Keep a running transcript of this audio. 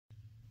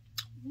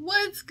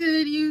What's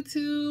good,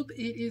 YouTube?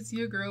 It is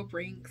your girl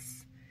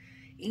Brinks,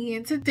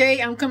 and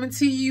today I'm coming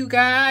to you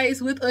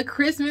guys with a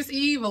Christmas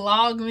Eve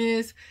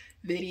Vlogmas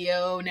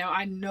video. Now,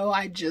 I know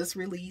I just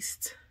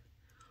released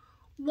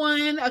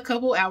one a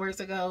couple hours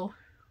ago.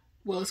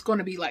 Well, it's going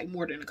to be like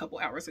more than a couple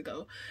hours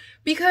ago,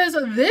 because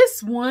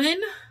this one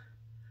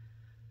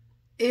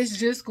is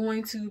just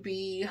going to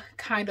be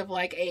kind of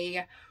like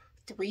a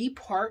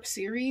 3-part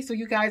series. So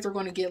you guys are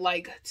going to get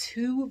like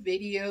 2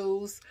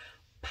 videos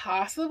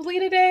possibly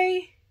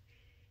today,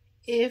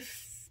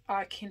 if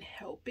I can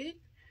help it.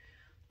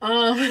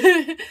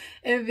 And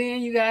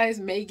then you guys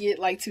may get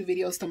like 2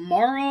 videos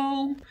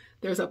tomorrow.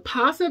 There's a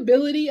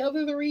possibility of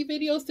 3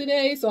 videos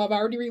today, so I've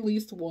already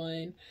released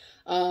one.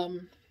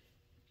 I'm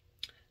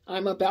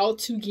about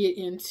to get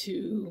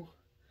into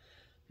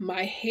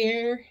my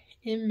hair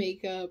and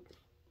makeup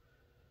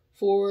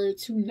for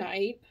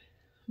tonight,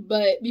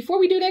 but before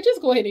we do that,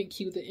 just go ahead and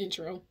cue the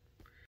intro.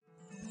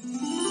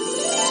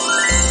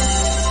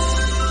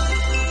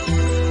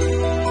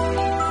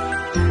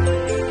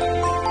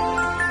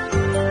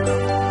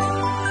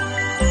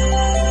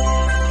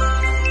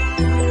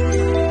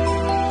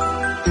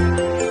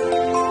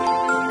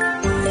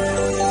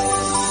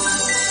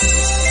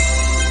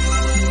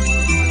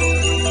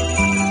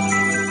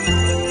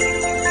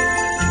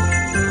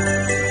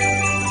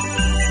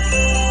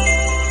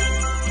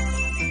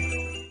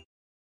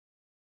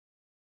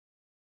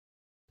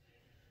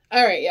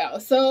 All right, y'all.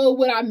 So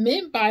what I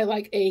meant by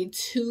like a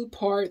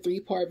 2-part,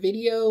 3-part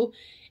video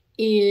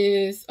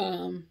is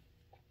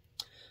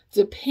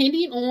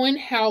depending on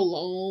how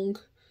long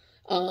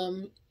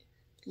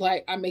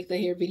like I make the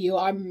hair video,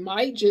 I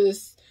might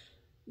just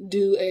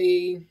do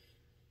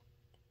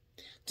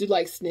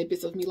like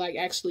snippets of me like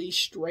actually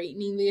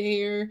straightening the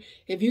hair.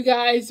 If you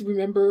guys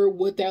remember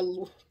what that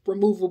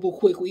removable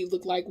quick weave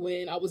looked like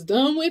when I was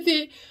done with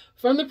it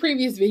from the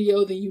previous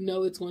video, then you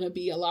know it's going to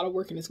be a lot of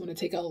work and it's going to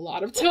take a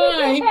lot of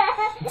time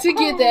to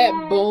get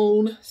that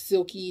bone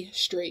silky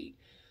straight.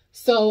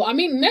 So I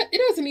mean,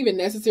 it doesn't even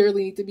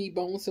necessarily need to be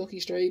bone silky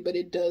straight, but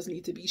it does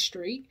need to be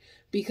straight,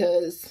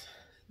 because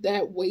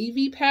that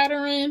wavy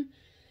pattern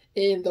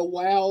and the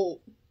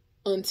wild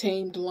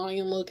untamed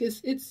lion look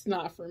it's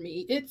not for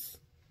me. It's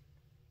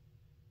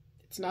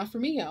not for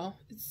me, y'all.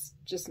 It's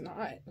just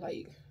not.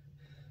 Like,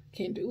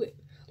 can't do it.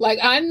 Like,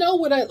 I know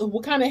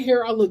what kind of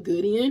hair I look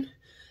good in,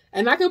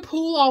 and I can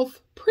pull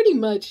off pretty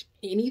much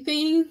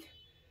anything,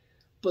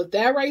 but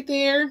that right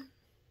there,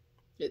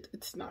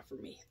 it's not for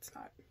me. It's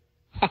not.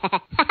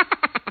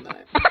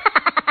 Not.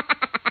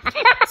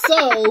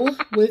 So,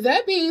 with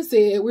that being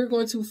said, we're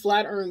going to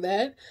flat iron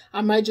that.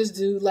 I might just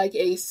do like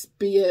a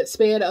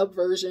sped up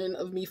version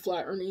of me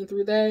flat ironing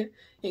through that,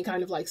 and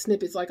kind of like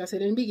snippets like I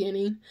said in the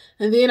beginning.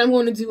 And then I'm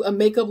going to do a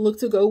makeup look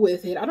to go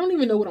with it. I don't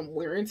even know what I'm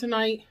wearing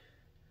tonight,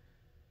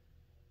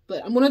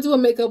 but I'm going to do a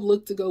makeup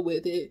look to go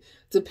with it.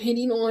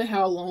 Depending on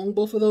how long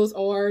both of those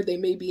are, they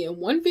may be in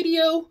one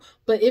video,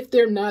 but if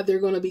they're not, they're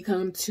going to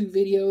become 2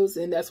 videos.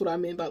 And that's what I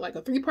meant by like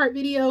a 3-part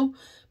video,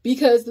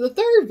 because the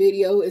 3rd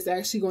video is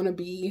actually going to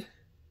be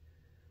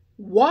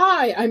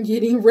why I'm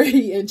getting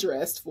ready and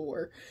dressed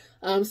for.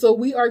 So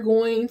we are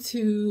going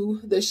to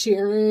the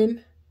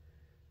Sharon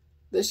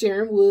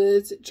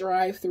Woods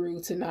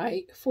drive-through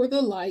tonight for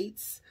the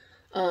lights.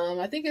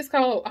 I think it's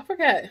called, I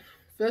forgot,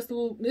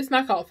 Festival. It's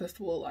not called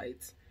Festival of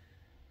Lights.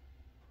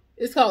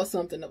 It's called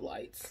something of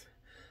lights.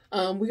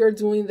 We are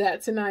doing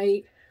that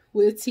tonight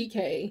with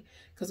TK,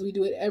 because we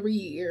do it every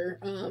year.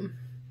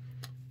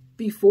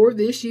 Before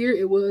this year,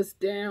 it was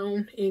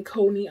down in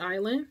Coney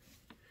Island.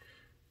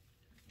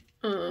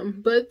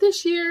 But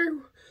this year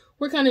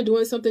we're kind of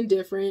doing something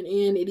different,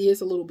 and it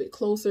is a little bit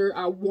closer.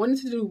 I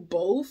wanted to do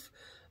both,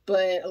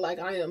 but like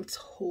I am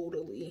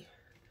totally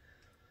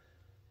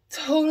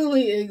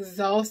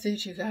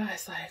exhausted, you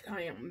guys. Like,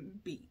 I am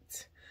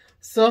beat.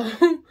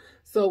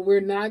 So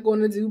we're not going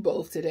to do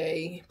both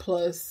today.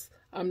 Plus,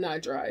 I'm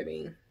not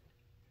driving.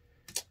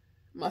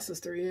 My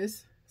sister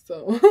is.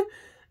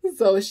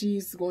 So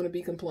she's going to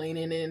be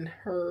complaining, and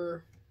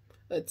her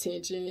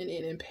attention and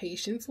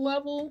impatience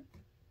level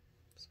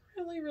is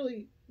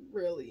really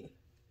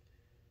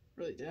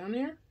down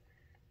there.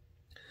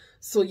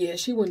 So yeah,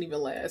 she wouldn't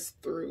even last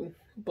through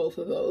both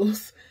of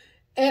those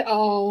at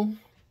all.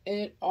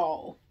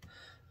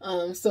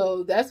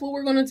 So that's what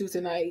we're gonna do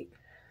tonight.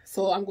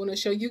 So I'm gonna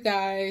show you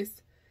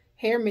guys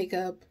hair,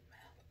 makeup,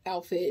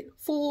 outfit,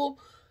 full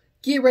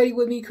get ready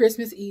with me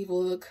Christmas Eve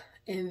look,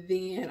 and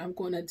then I'm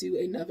gonna do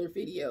another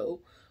video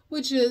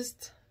with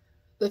just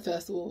the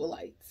Festival of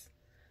Lights.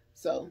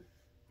 So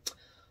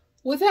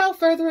without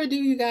further ado,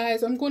 you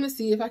guys, I'm going to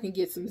see if I can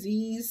get some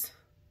Z's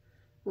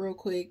real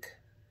quick,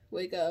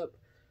 wake up,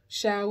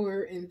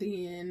 shower, and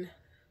then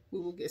we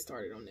will get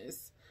started on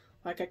this.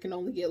 Like, I can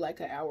only get like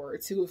an hour or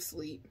 2 of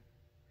sleep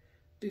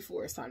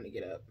before it's time to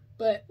get up.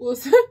 But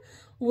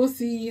we'll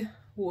see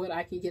what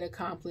I can get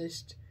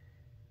accomplished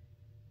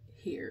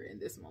here in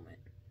this moment.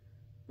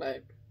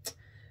 But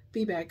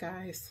be back,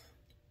 guys.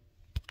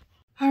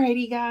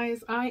 Alrighty,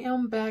 guys, I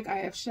am back. I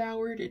have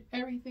showered and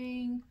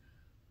everything.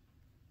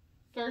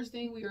 First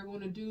thing we are going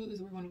to do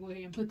is we're going to go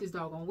ahead and put this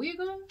doggone wig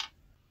on.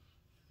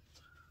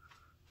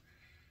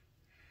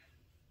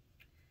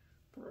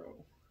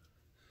 Bro,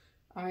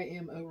 I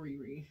am a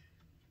Riri.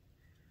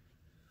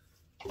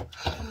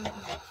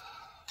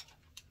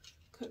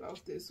 Cut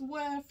off this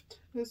weft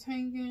that's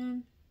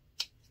hanging.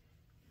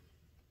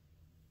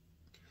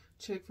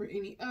 Check for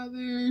any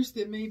others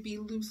that may be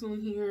loose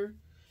on here.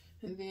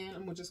 And then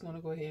I'm just going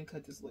to go ahead and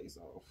cut this lace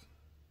off.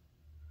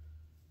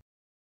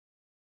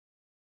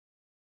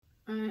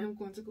 I am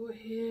going to go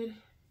ahead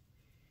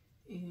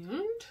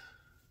and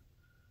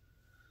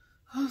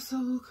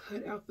also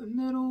cut out the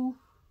middle.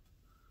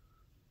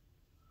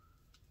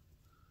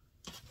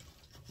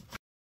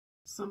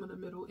 Some of the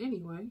middle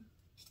anyway,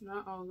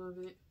 not all of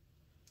it.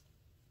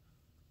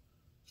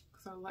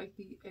 Because I like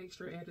the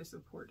extra added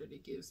support that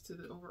it gives to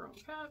the overall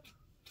cap.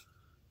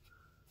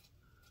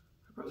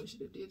 I probably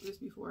should have did this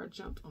before I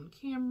jumped on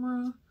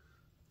camera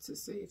to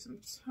save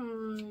some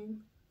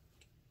time.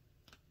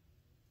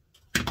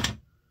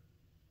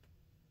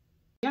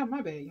 Yeah,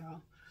 my bad,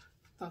 y'all.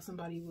 Thought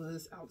somebody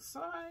was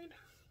outside.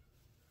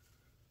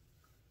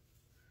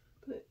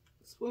 But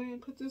let's go ahead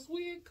and put this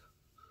wig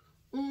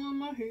on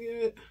my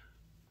head.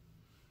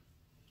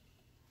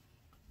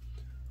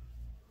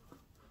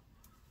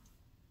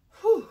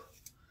 Whew.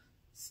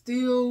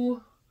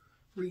 Still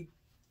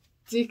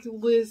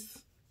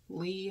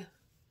ridiculously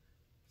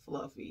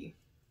fluffy.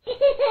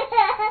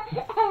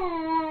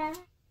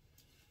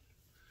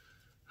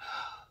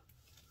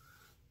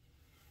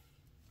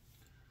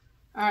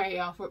 Alright,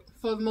 y'all, for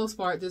the most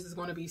part, this is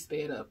going to be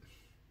sped up.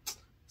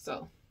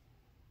 So,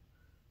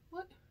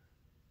 what?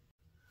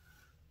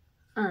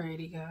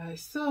 Alrighty,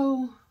 guys.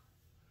 So,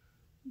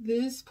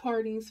 this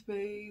parting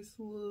space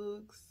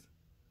looks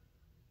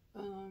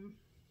a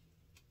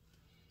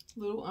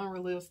little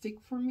unrealistic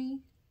for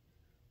me.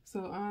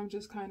 So, I'm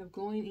just kind of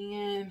going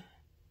in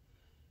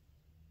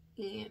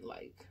and,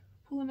 like,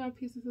 pulling out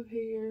pieces of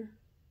hair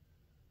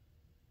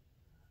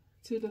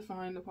to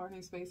define the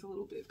parting space a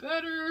little bit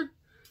better.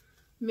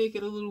 Make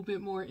it a little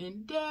bit more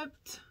in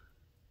depth.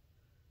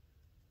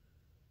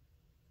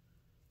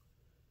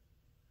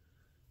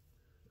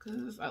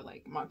 Because I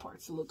like my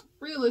parts to look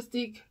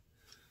realistic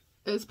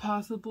as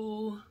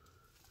possible.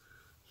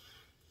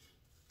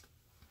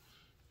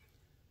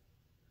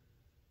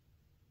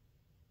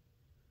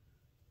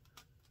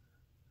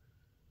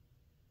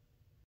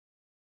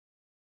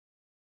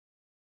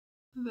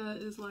 That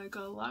is like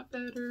a lot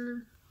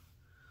better.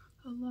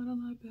 A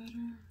lot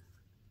better.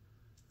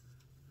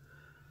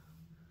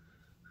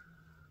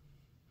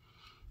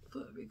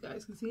 But if you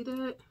guys can see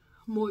that,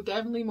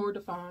 definitely more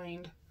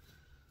defined.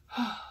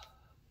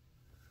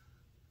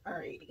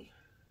 Alrighty.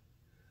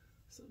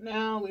 So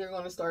now we are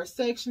going to start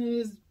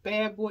sectioning this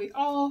bad boy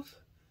off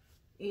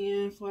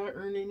and flat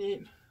ironing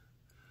it.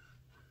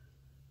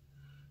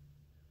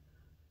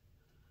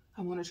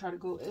 I want to try to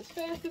go as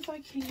fast as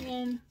I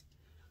can.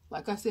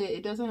 Like I said,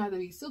 it doesn't have to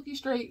be silky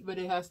straight, but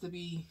it has to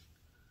be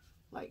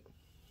like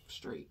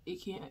straight.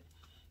 It can't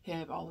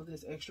have all of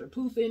this extra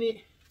poof in it,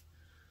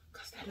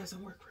 because that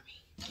doesn't work for me.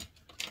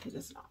 It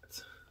does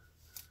not.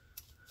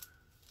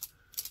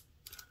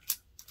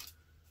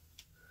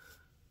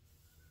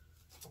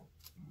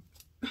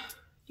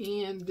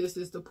 And this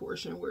is the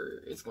portion where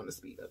it's going to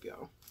speed up,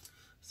 y'all.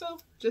 So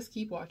just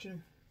keep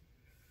watching.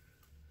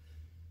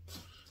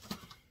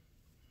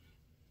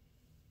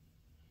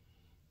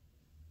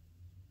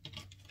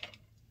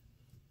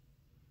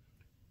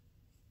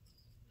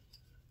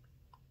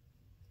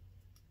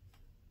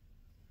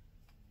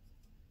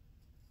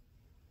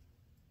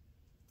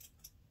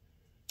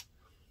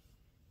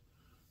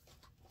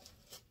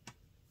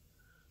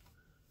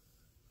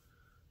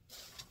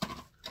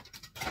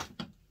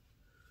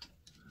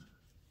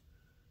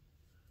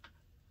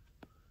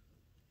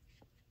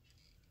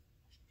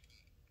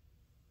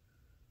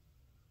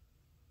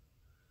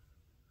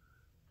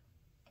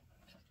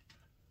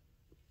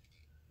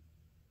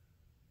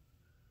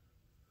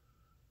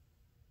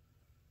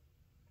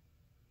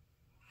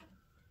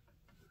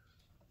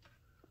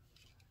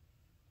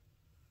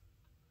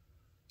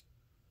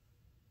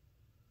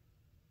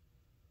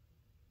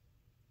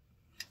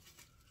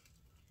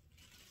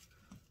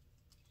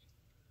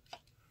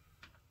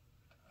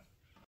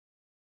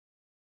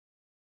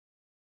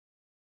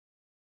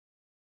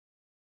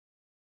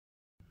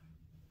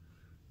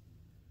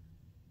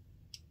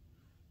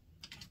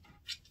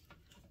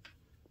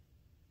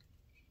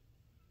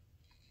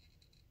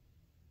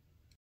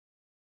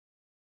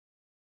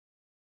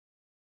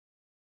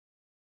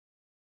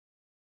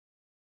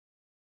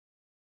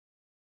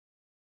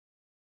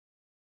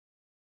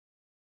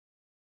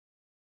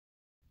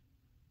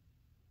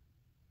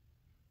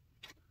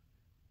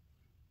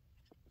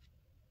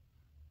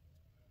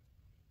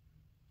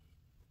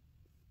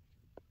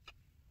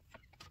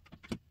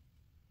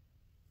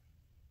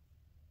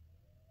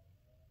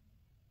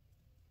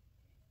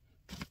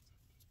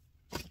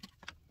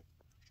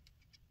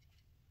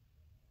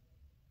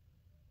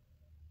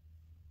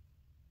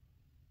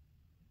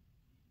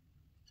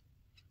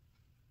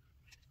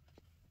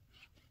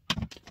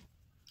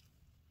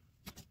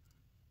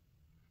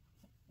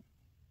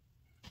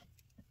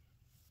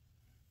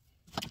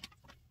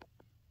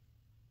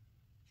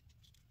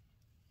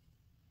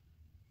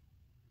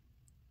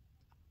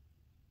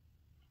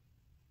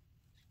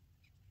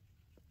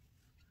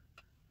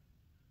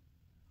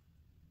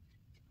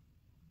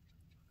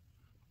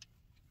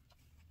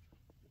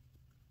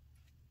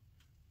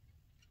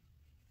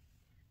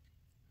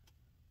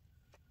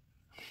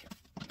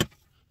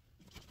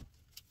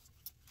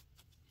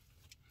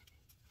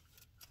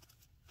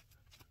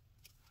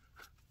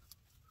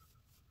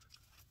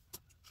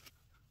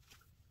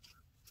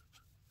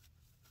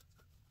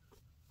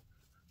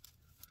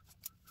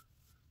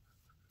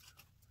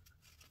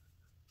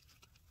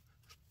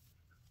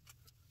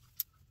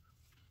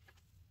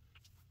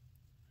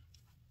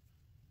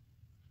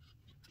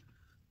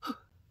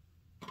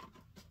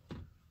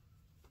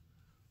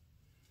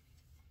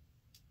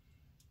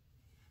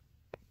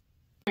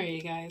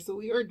 Okay, guys, so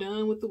we are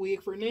done with the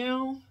wig for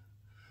now.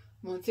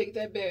 I'm going to take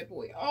that bad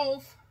boy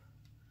off,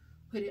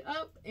 put it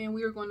up, and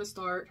we are going to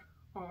start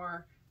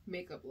our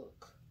makeup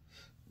look.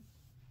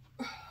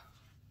 Put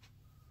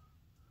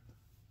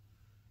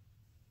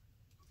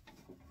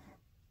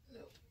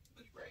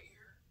it right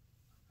here.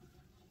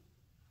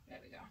 There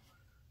we go.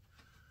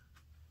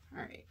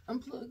 All right,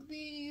 unplug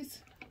these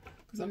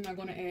because I'm not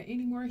going to add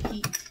any more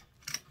heat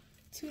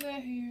to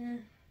that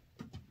hair.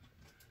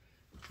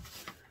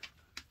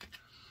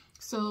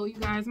 So you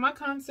guys, my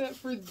concept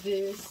for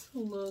this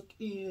look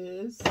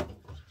is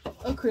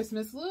a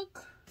Christmas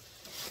look.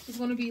 It's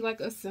going to be like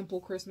a simple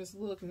Christmas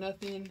look,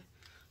 nothing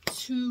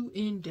too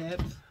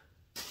in-depth,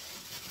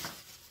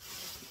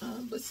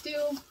 but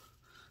still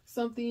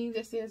something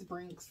that says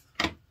Brinks,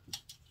 as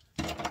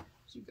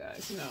you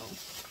guys know.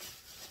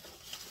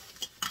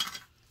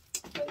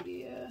 But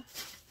yeah,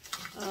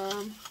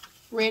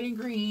 red and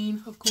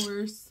green, of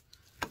course,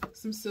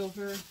 some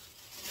silver.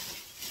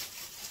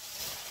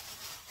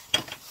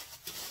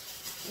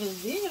 And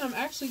then I'm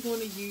actually going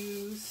to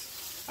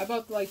use, I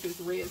bought like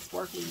this red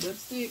sparkly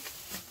lipstick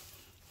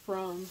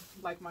from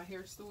like my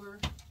hair store.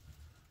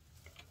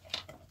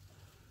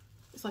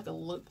 It's like a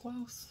lip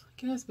gloss, I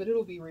guess, but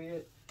it'll be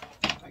red,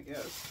 I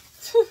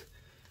guess.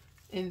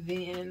 And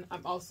then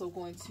I'm also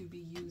going to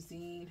be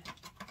using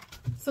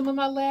some of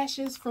my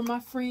lashes from my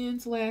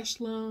friend's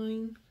lash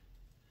line.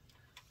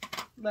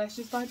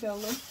 Lashes by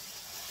Bella.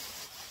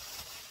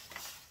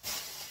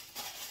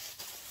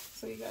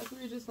 So you guys,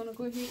 we're just gonna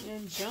go ahead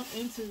and jump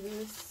into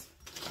this.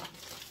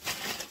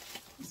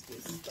 Let's get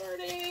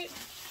started.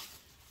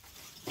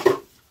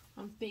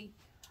 I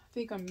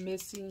think I'm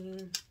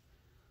missing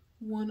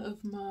one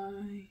of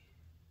my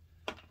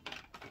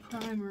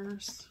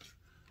primers.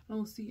 I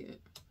don't see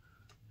it.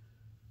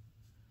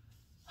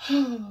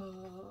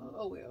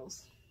 Oh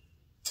wells.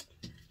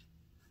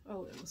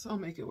 Oh wells. I'll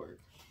make it work.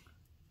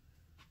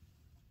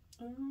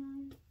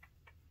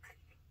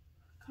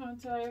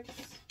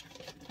 Contacts.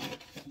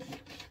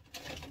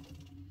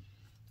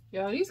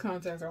 Yeah, these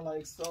contacts are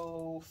like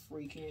so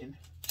freaking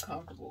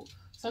comfortable.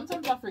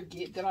 Sometimes I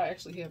forget that I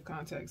actually have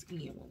contacts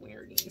in when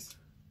wearing these.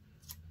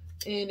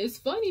 And it's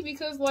funny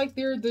because like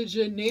they're the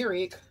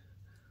generic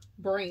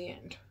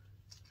brand.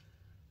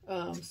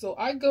 So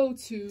I go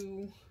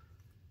to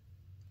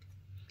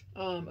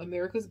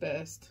America's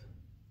Best.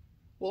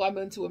 Well, I've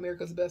been to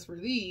America's Best for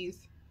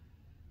these.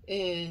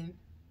 And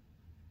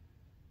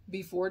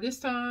before this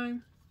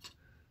time,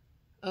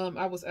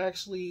 I was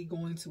actually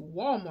going to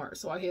Walmart.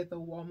 So I had the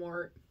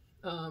Walmart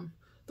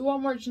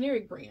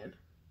generic brand.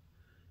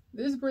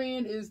 This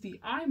brand is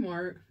the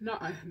iMart,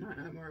 not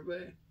iMart,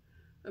 but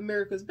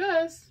America's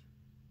Best.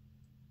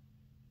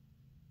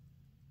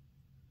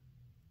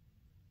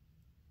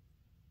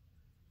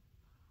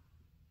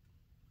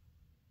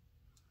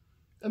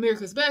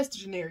 America's Best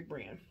generic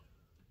brand.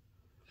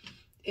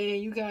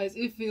 And you guys,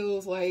 it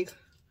feels like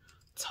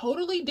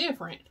totally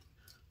different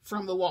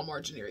from the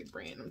Walmart generic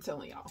brand, I'm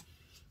telling y'all.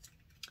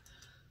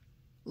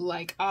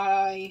 Like,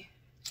 I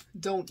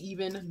don't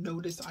even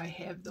notice I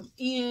have them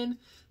in.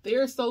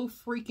 They're so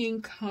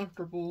freaking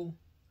comfortable.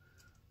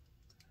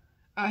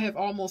 I have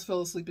almost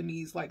fell asleep in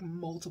these like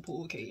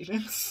multiple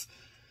occasions.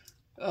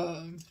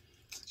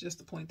 Just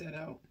to point that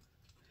out.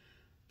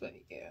 But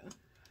yeah.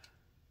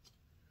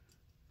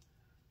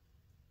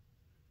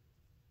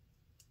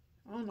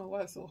 I don't know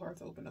why it's so hard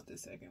to open up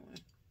this second one.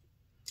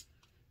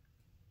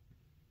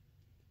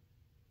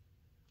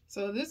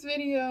 So this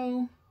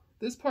video,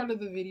 this part of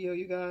the video,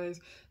 you guys,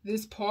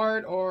 this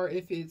part, or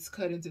if it's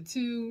cut into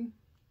two,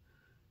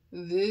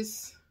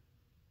 this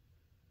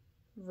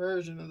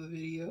version of the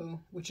video,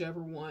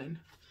 whichever one,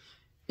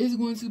 is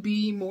going to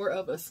be more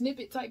of a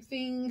snippet type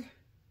thing.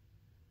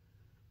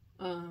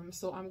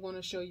 So I'm going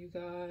to show you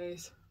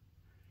guys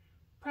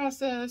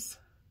process.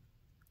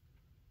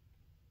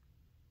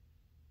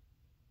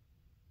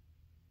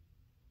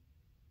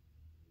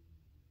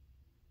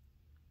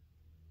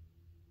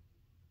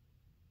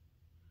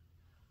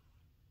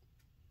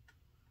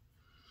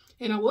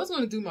 And I was going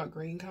to do my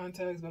green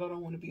contacts, but I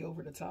don't want to be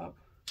over the top.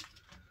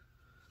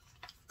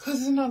 Because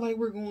it's not like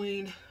we're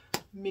going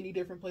many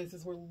different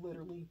places. We're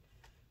literally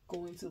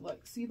going to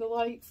like see the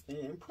lights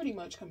and pretty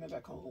much coming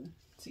back home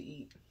to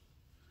eat.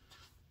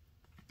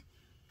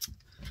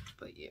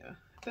 But yeah,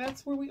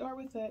 that's where we are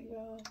with that,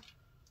 y'all.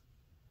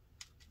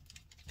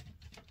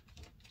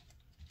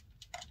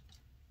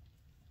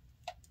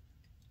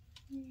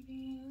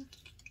 Reading.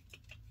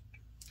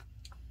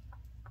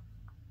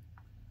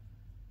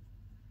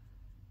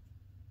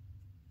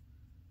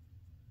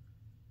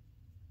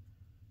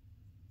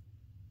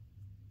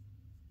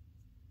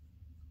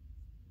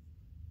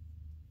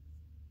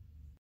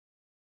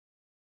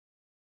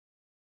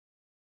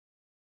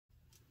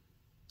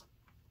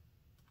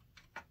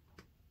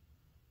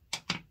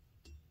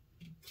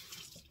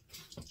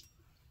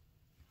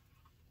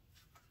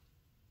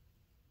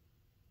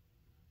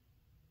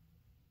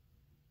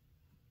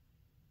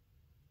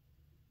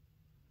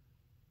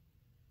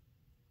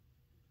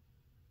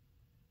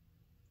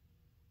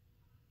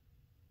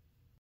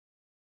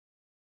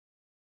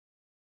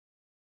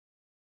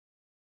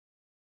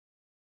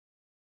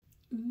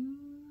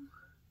 Ooh.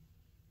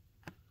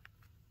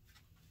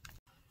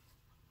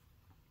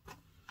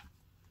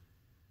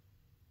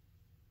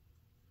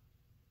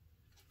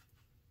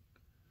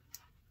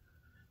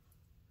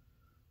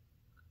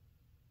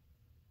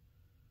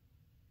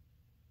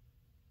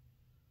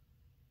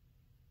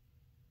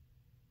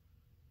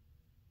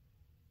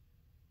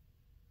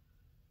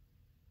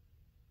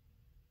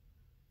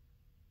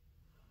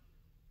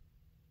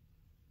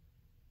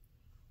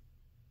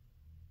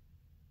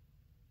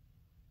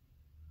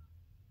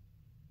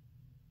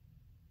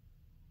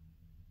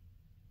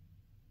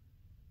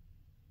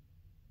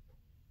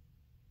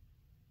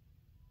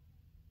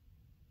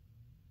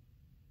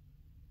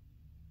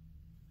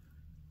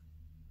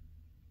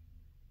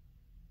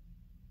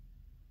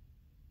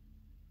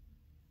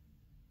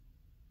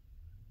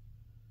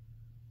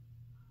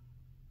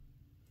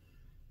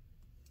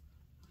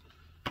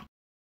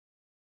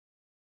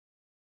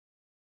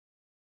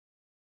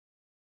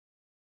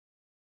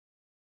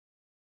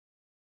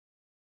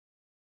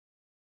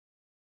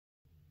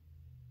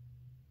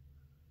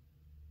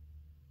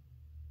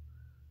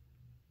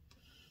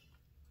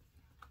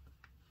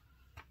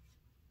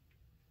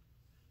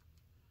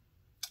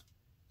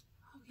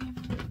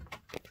 Okay.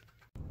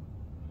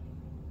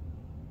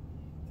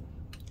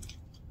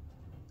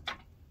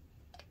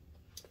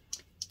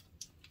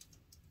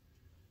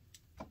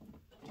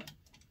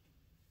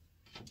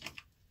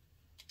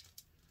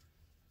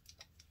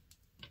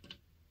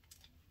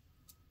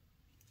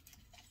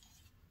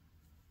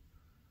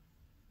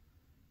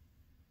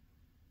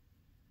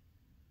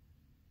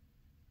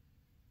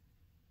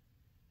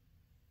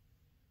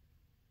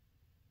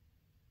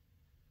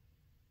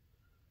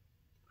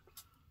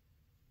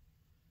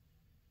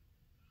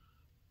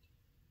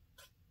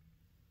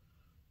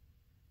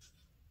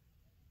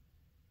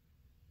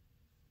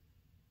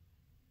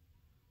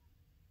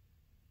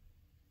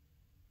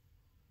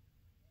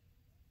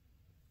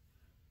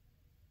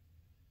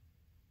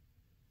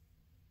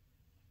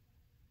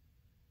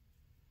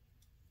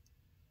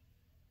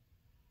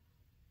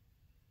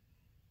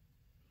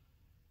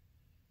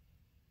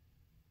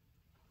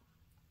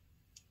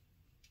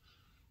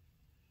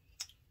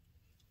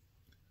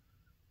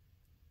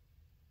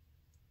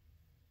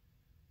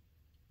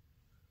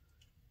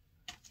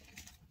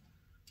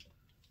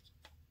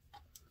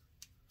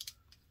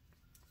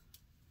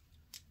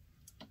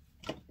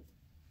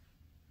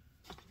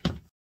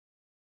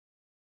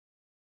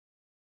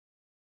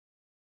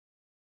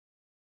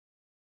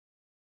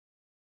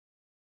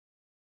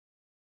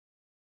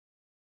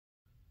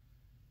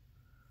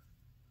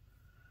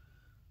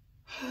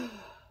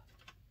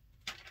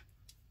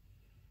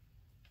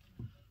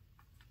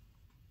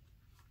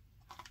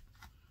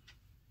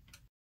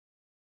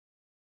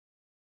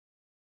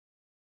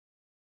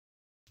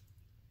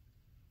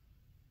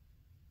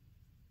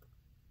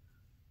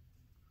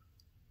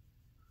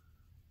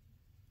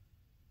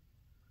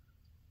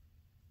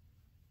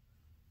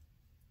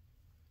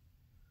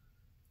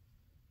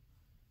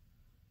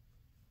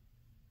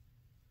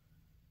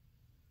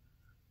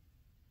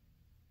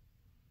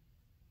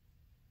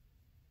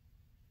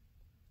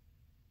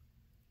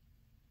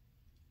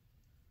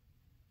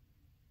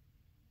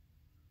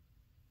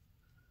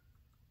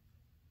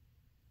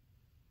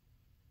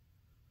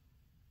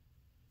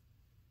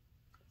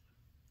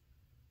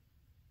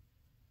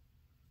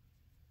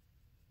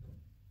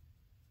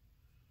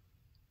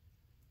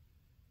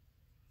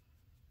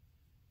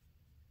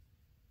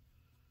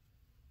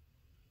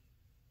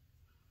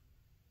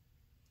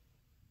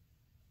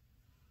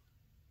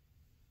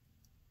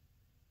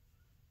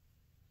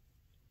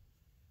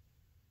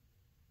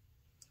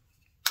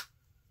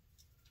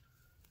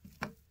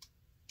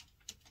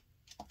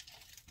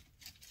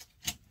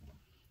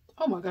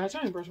 Oh my gosh, I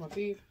didn't brush my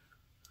teeth.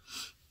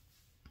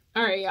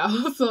 All right,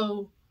 y'all.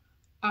 So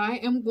I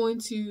am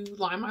going to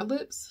line my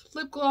lips,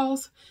 lip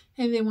gloss,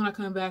 and then when I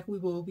come back, we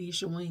will be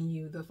showing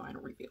you the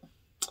final review.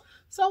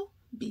 So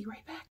be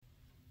right back.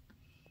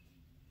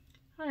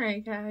 All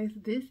right, guys,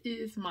 this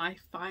is my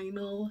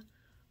final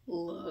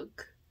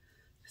look.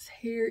 This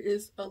hair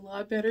is a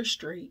lot better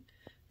straight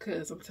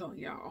because I'm telling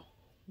y'all,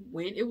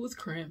 when it was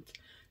crimped,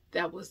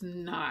 that was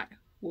not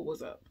what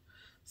was up.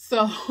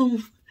 So,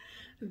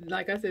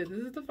 like I said, this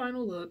is the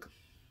final look.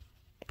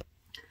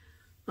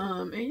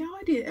 And y'all,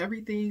 I did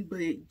everything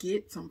but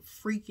get some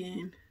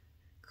freaking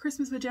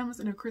Christmas pajamas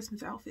and a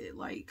Christmas outfit.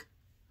 Like,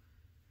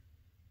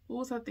 what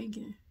was I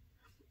thinking?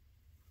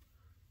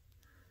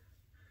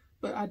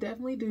 But I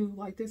definitely do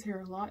like this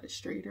hair a lot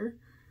straighter.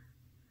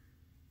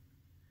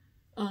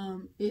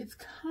 It's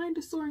kind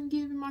of sort of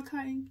giving my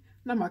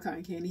not my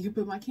cotton candy,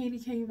 but my candy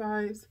cane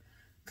vibes.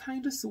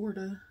 Kind of, sort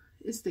of.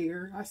 It's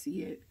there. I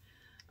see it.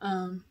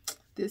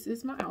 This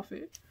is my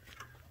outfit.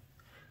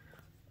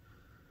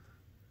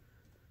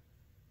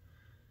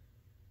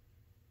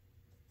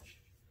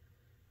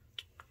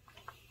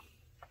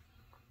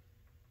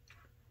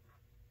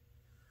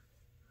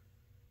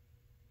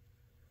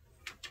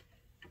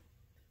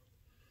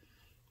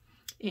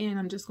 And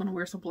I'm just going to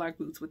wear some black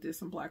boots with this,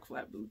 some black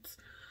flat boots.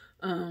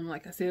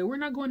 Like I said, we're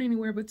not going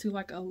anywhere but to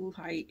like a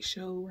light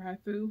show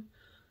ride through.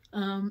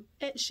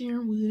 at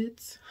Sharon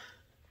Woods.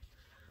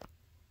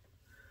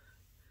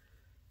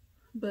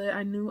 But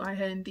I knew I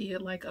hadn't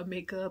did like a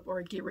makeup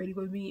or get ready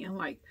with me in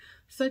like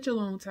such a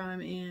long time,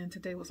 and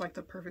today was like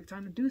the perfect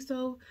time to do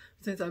so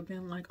since I've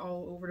been like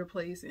all over the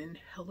place and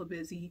hella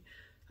busy.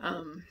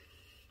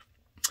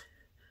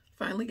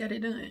 Finally got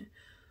it done.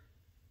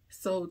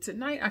 So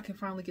tonight I can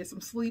finally get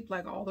some sleep.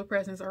 Like, all the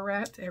presents are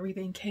wrapped,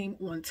 everything came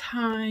on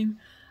time.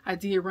 I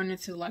did run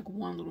into like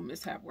one little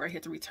mishap where I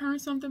had to return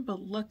something, but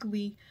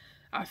luckily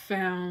I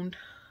found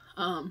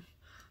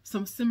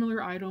some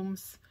similar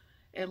items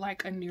at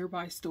like a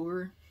nearby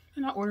store,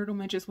 and I ordered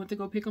them and just went to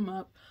go pick them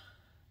up.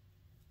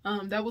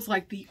 That was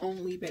like the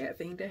only bad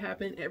thing that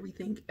happened.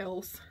 Everything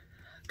else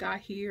got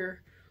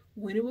here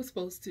when it was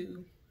supposed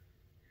to,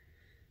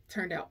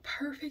 turned out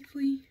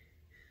perfectly,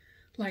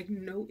 like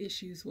no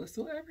issues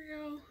whatsoever,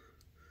 y'all.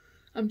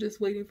 I'm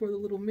just waiting for the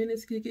little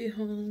minutes to get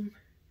home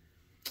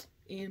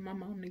and my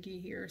mom to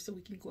get here so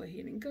we can go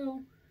ahead and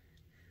go.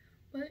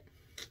 But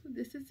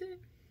this is it.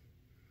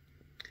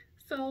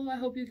 So I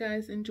hope you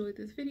guys enjoyed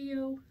this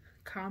video.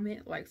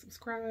 Comment, like,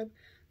 subscribe,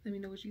 let me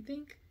know what you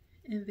think,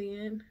 and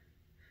then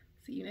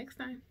see you next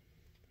time.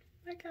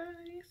 Bye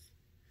guys.